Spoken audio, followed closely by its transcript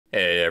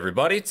Hey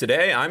everybody,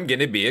 today I'm going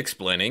to be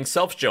explaining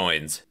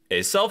self-joins.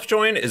 A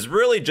self-join is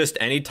really just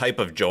any type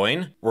of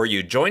join where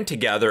you join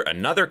together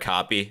another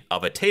copy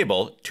of a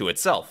table to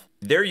itself.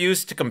 They're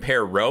used to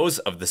compare rows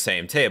of the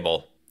same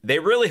table. They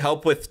really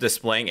help with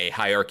displaying a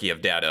hierarchy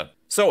of data.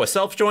 So a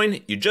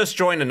self-join, you just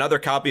join another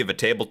copy of a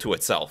table to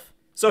itself.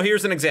 So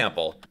here's an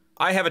example.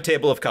 I have a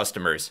table of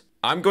customers.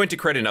 I'm going to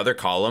create another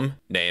column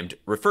named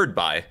referred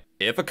by.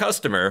 If a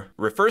customer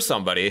refers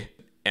somebody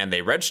and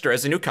they register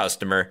as a new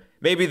customer,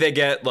 maybe they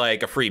get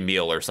like a free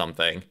meal or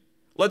something.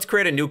 Let's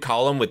create a new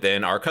column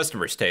within our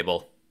customers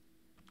table.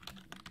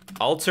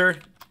 Alter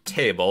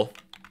table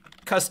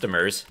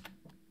customers,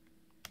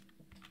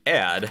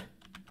 add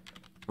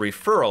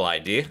referral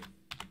ID.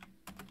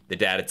 The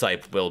data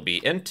type will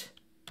be int.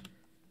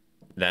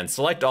 Then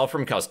select all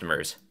from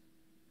customers.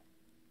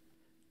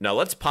 Now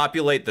let's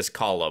populate this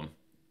column.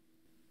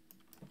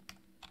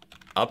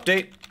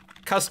 Update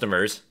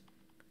customers,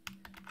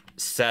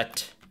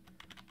 set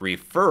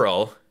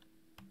referral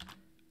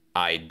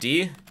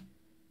ID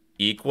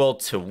equal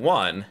to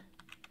 1,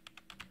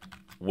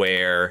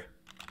 where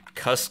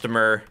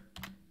customer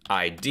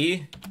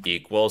ID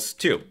equals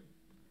 2.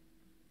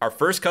 Our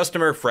first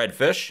customer, Fred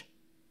Fish,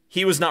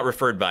 he was not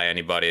referred by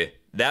anybody.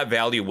 That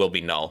value will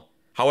be null.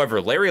 However,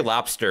 Larry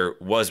Lobster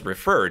was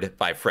referred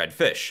by Fred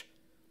Fish.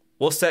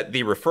 We'll set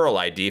the referral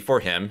ID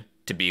for him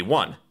to be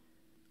 1.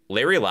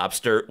 Larry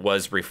Lobster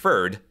was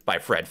referred by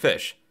Fred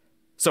Fish.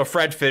 So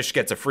Fred Fish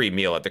gets a free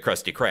meal at the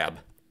Krusty Krab.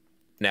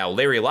 Now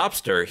Larry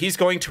Lobster, he's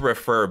going to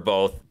refer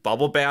both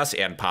Bubble Bass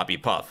and Poppy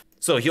Puff.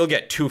 So he'll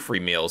get 2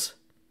 free meals.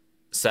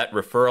 Set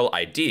referral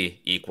ID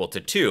equal to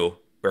 2,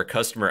 where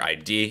customer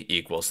ID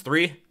equals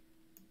 3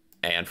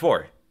 and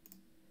 4.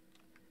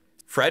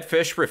 Fred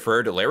Fish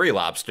referred Larry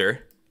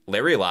Lobster.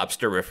 Larry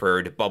Lobster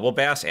referred Bubble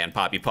Bass and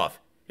Poppy Puff.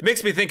 It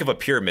makes me think of a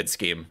pyramid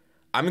scheme.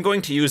 I'm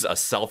going to use a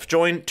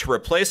self-join to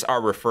replace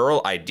our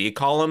referral ID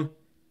column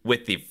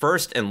with the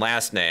first and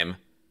last name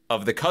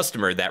of the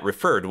customer that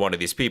referred one of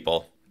these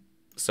people.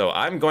 So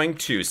I'm going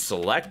to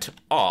select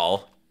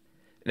all.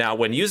 Now,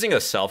 when using a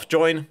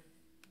self-join,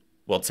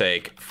 we'll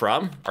take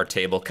from our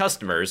table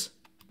customers,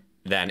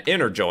 then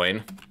inner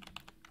join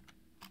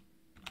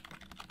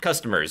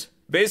customers.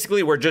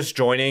 Basically, we're just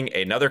joining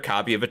another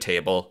copy of a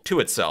table to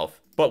itself,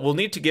 but we'll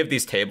need to give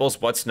these tables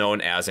what's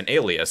known as an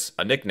alias,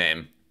 a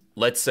nickname.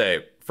 Let's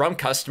say from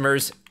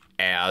customers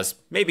as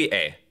maybe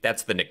A,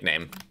 that's the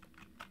nickname.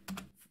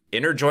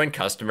 Inner join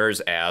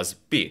customers as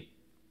B.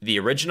 The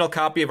original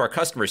copy of our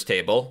customers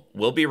table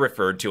will be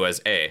referred to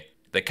as A.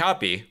 The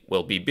copy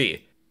will be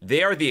B.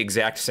 They are the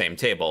exact same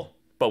table,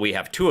 but we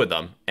have 2 of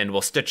them, and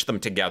we'll stitch them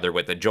together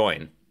with a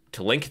join.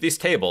 To link these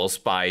tables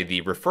by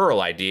the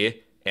referral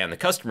ID and the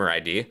customer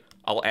ID,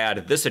 I'll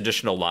add this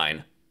additional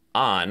line.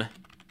 On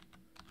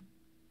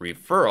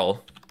referral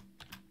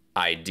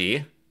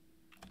ID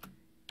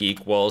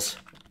equals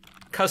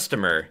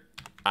customer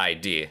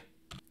ID.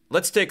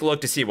 Let's take a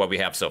look to see what we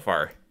have so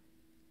far.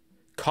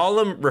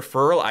 Column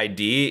referral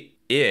ID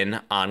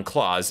in on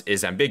clause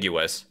is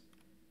ambiguous.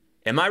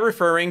 Am I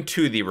referring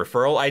to the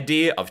referral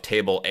ID of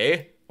table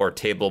A or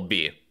table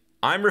B?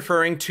 I'm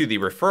referring to the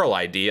referral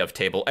ID of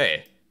table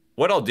A.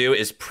 What I'll do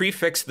is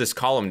prefix this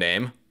column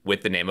name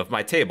with the name of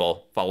my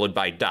table, followed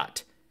by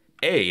dot.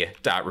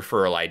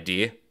 A.referral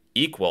ID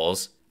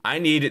equals, I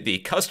need the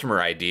customer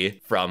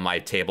ID from my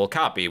table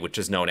copy, which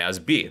is known as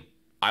B.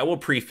 I will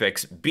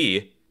prefix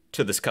B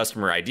to this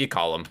customer ID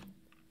column.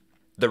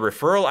 The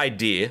referral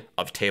ID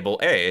of table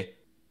A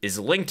is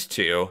linked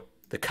to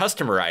the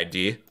customer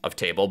ID of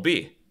table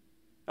B.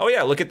 Oh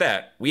yeah, look at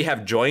that. We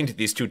have joined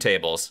these 2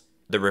 tables.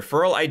 The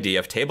referral ID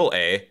of table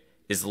A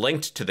is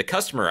linked to the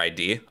customer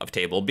ID of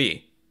table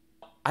B.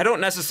 I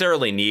don't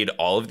necessarily need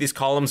all of these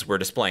columns. We're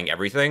displaying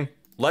everything.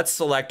 Let's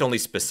select only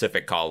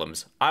specific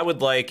columns. I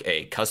would like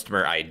a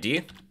customer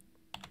ID,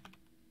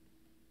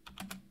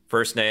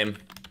 first name,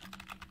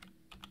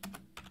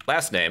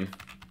 last name.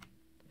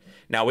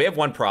 Now we have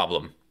one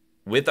problem.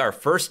 With our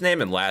first name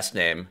and last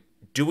name,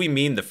 do we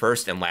mean the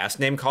first and last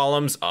name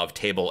columns of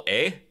table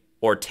A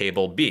or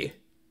table B?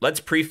 Let's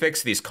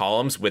prefix these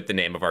columns with the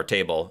name of our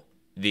table,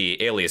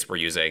 the alias we're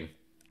using.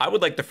 I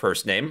would like the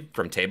first name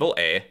from table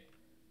A,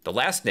 the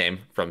last name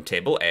from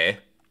table A,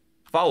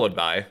 followed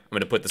by, I'm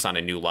going to put this on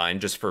a new line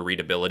just for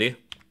readability,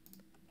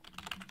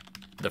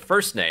 the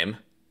first name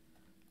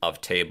of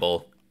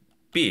table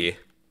B,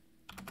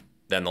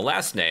 then the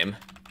last name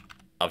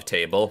of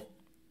table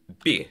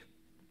B.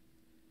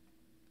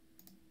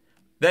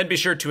 Then be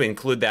sure to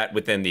include that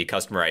within the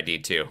customer ID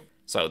too.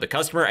 So the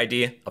customer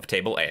ID of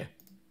table A.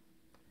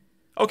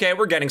 Okay,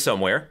 we're getting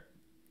somewhere.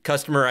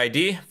 Customer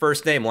ID,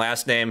 first name,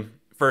 last name,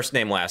 first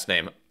name, last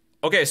name.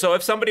 Okay, so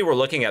if somebody were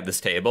looking at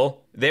this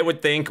table, they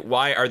would think,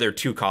 why are there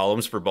 2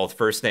 columns for both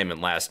first name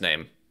and last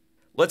name?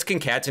 Let's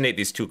concatenate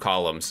these 2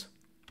 columns.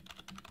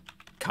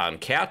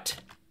 Concat,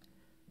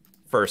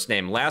 first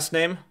name, last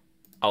name.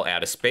 I'll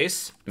add a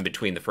space in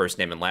between the first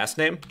name and last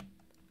name.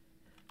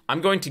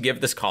 I'm going to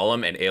give this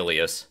column an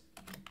alias.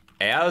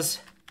 As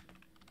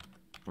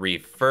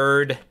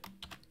referred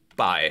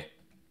by.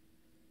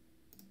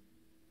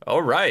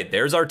 All right,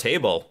 there's our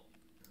table.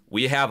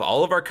 We have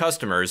all of our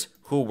customers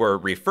who were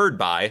referred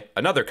by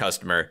another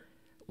customer.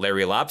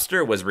 Larry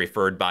Lobster was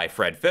referred by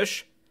Fred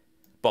Fish.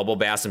 Bubble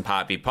Bass and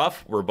Poppy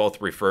Puff were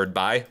both referred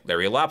by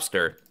Larry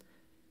Lobster.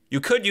 You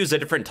could use a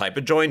different type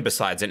of join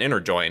besides an inner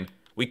join.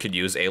 We could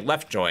use a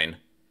left join.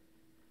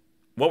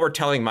 What we're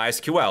telling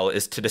MySQL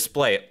is to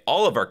display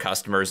all of our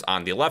customers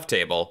on the left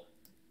table.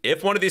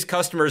 If one of these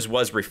customers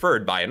was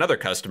referred by another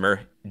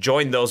customer,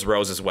 join those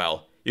rows as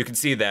well. You can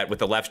see that with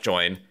the left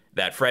join,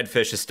 that Fred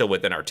Fish is still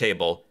within our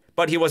table,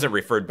 but he wasn't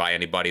referred by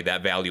anybody.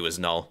 That value is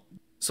null.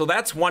 So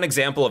that's one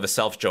example of a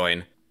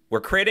self-join.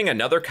 We're creating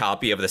another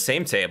copy of the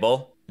same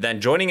table,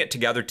 then joining it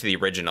together to the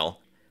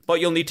original, but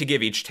you'll need to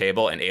give each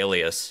table an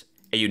alias,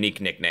 a unique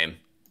nickname.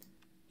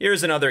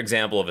 Here's another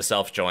example of a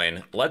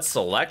self-join. Let's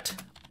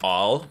select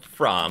all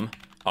from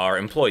our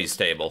employees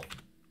table.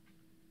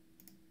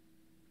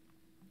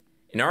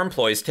 In our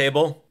employees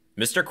table,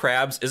 Mr.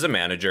 Krabs is a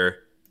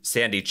manager,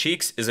 Sandy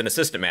Cheeks is an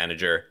assistant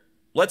manager.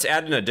 Let's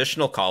add an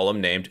additional column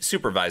named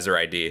supervisor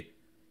ID.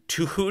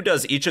 To who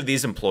does each of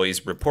these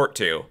employees report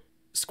to?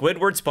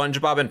 Squidward,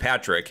 SpongeBob, and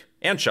Patrick,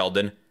 and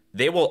Sheldon,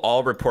 they will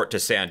all report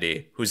to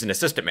Sandy, who's an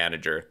assistant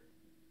manager.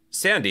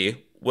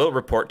 Sandy will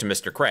report to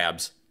Mr.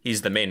 Krabs,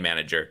 he's the main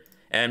manager,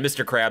 and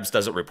Mr. Krabs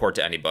doesn't report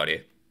to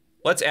anybody.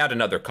 Let's add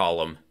another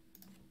column.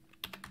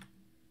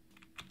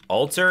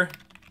 Alter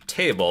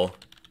table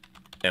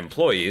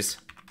employees,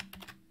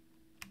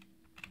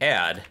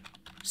 add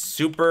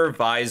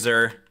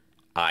supervisor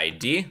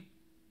ID.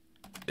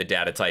 The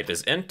data type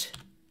is int.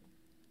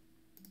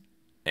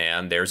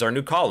 And there's our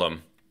new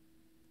column.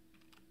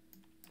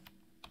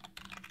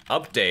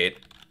 Update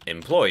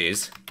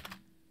employees,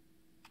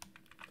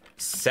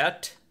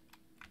 set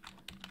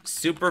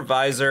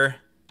supervisor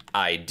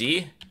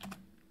ID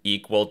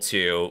equal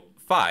to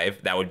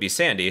 5. That would be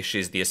Sandy.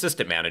 She's the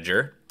assistant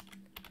manager.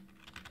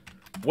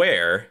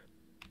 Where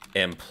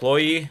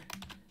employee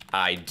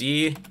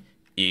ID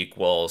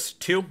equals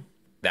 2.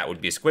 That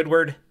would be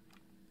Squidward.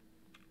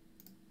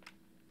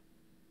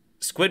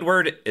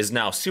 Squidward is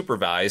now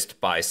supervised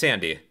by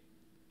Sandy.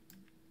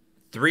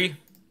 3.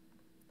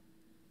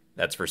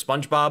 That's for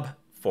SpongeBob.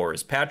 4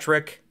 is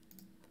Patrick.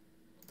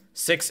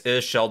 6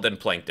 is Sheldon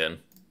Plankton.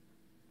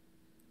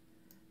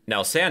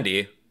 Now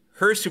Sandy,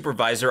 her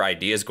supervisor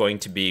ID is going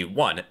to be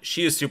 1.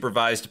 She is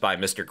supervised by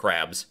Mr.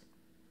 Krabs.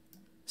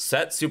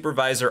 Set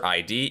supervisor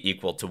ID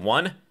equal to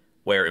 1,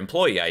 where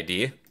employee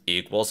ID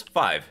equals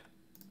 5.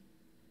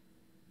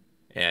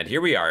 And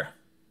here we are.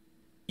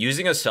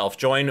 Using a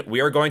self-join, we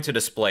are going to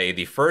display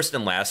the first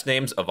and last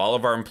names of all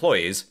of our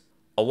employees,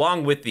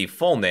 along with the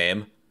full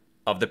name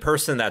of the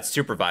person that's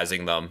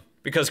supervising them,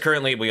 because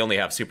currently we only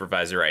have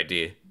supervisor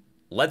ID.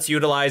 Let's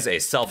utilize a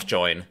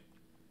self-join.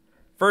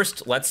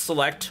 First, let's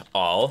select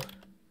all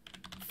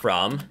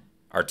from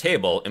our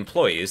table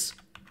employees.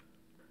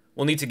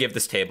 We'll need to give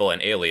this table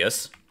an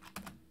alias.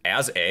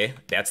 As A,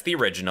 that's the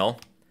original.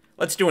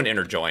 Let's do an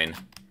inner join.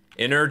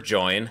 Inner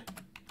join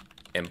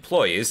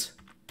employees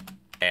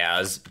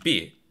as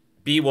B.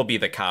 B will be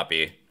the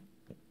copy.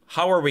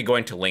 How are we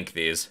going to link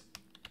these?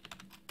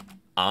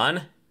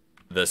 On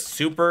the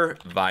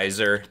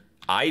supervisor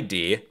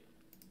ID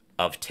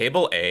of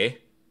table A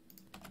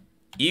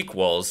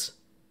equals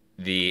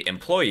the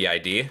employee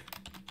ID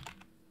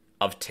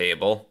of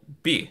table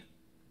B.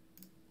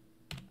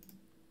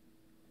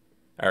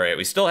 All right,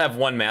 we still have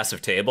one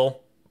massive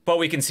table, but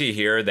we can see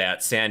here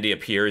that Sandy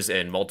appears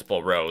in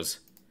multiple rows,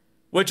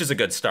 which is a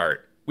good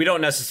start. We don't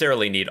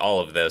necessarily need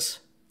all of this.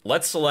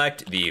 Let's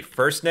select the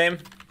first name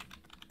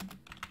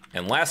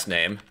and last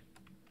name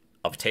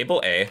of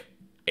table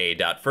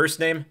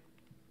A.firstname,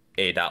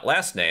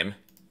 A.lastname.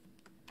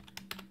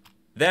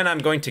 Then I'm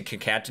going to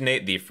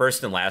concatenate the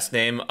first and last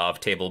name of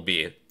table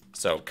B.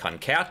 So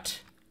concat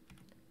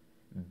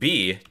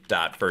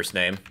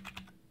B.firstname.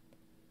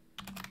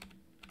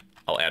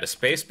 I'll add a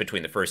space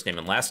between the first name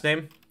and last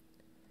name.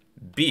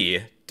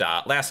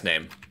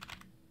 B.lastname.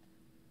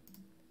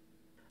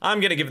 I'm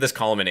going to give this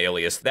column an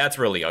alias. That's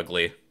really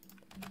ugly.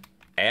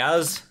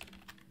 As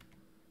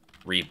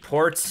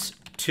reports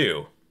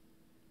to.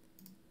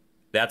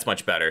 That's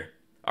much better.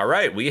 All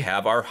right, we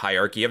have our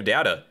hierarchy of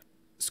data.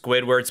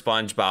 Squidward,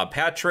 SpongeBob,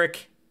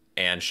 Patrick,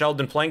 and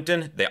Sheldon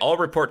Plankton, they all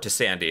report to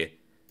Sandy.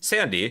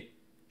 Sandy,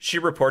 she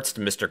reports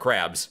to Mr.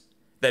 Krabs.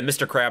 Then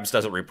Mr. Krabs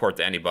doesn't report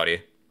to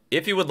anybody.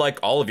 If you would like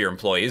all of your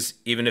employees,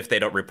 even if they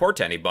don't report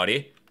to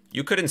anybody,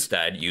 you could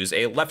instead use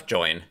a left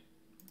join.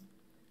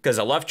 Because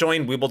a left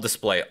join, we will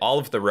display all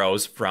of the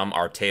rows from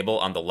our table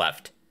on the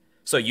left.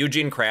 So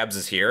Eugene Krabs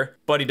is here,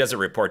 but he doesn't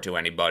report to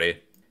anybody.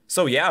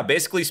 So yeah,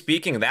 basically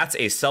speaking, that's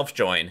a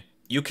self-join.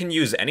 You can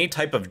use any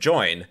type of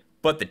join,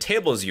 but the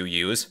tables you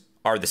use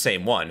are the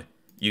same one.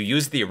 You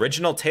use the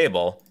original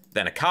table,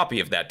 then a copy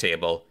of that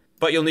table,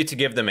 but you'll need to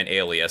give them an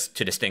alias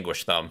to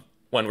distinguish them.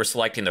 When we're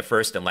selecting the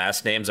first and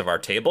last names of our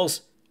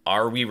tables,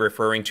 are we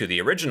referring to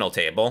the original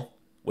table,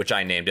 which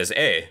I named as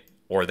A,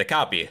 or the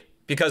copy?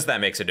 Because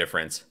that makes a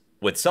difference.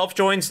 With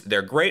self-joins,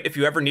 they're great if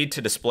you ever need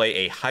to display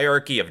a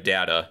hierarchy of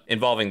data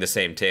involving the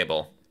same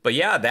table. But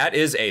yeah, that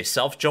is a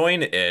self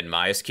join in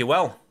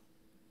MySQL.